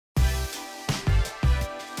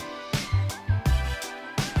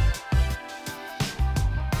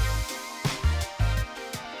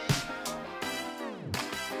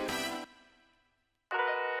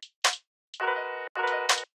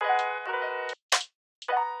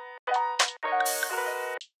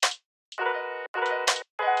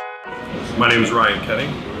My name is Ryan Kenny,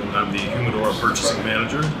 and I'm the Humidor Purchasing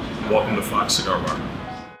Manager. Welcome to Fox Cigar Bar.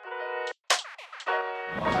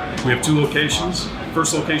 We have two locations.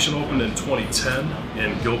 First location opened in 2010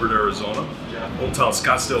 in Gilbert, Arizona. Old Town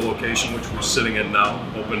Scottsdale location, which we're sitting in now,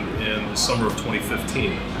 opened in the summer of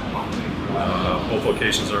 2015. Both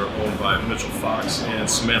locations are owned by Mitchell Fox and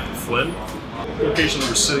Samantha Flynn. The location that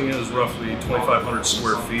we're sitting in is roughly 2,500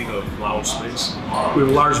 square feet of lounge space. We have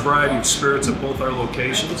a large variety of spirits at both our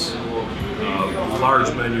locations. A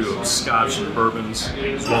large menu of scotch and bourbons,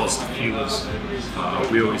 as well as tequilas.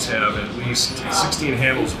 We always have at least 16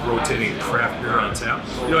 handles of rotating craft beer on tap.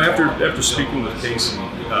 You know, after speaking with Casey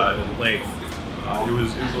at length,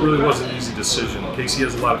 it really was an easy decision. Casey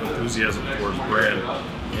has a lot of enthusiasm for his brand,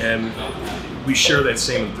 and we share that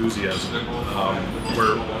same enthusiasm,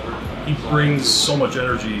 where he brings so much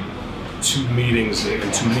energy to meetings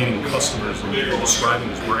and to meeting customers and describing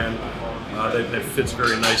his brand. That fits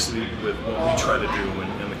very nicely with what we try to do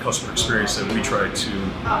and the customer experience that we try to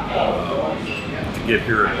get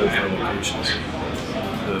here at both our locations.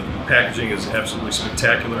 The packaging is absolutely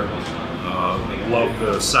spectacular. I love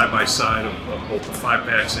the side-by-side of both the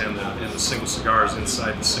 5-packs and the single cigars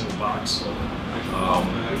inside the single box.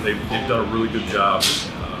 They've done a really good job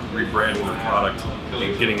rebranding their product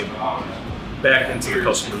and getting it back into the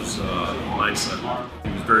customer's mindset.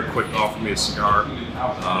 He was very quick to offer me a cigar,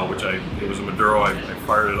 which it was a Maduro. I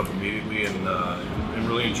fired it up immediately and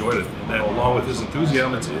really enjoyed it. And then, along with his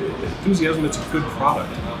enthusiasm, it's a good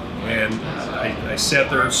product. And I sat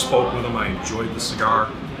there and spoke with him. I enjoyed the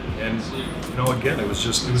cigar, and again, it was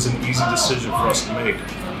an easy decision for us to make.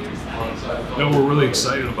 We're really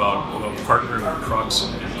excited about partnering with Crux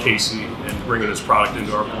and Casey and bringing this product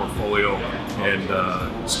into our portfolio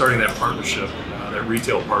and starting that partnership, that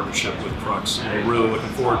retail partnership with Crux. We're really looking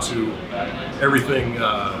forward to everything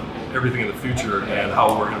in the future and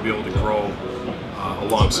how we're going to be able to grow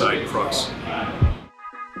alongside Crux.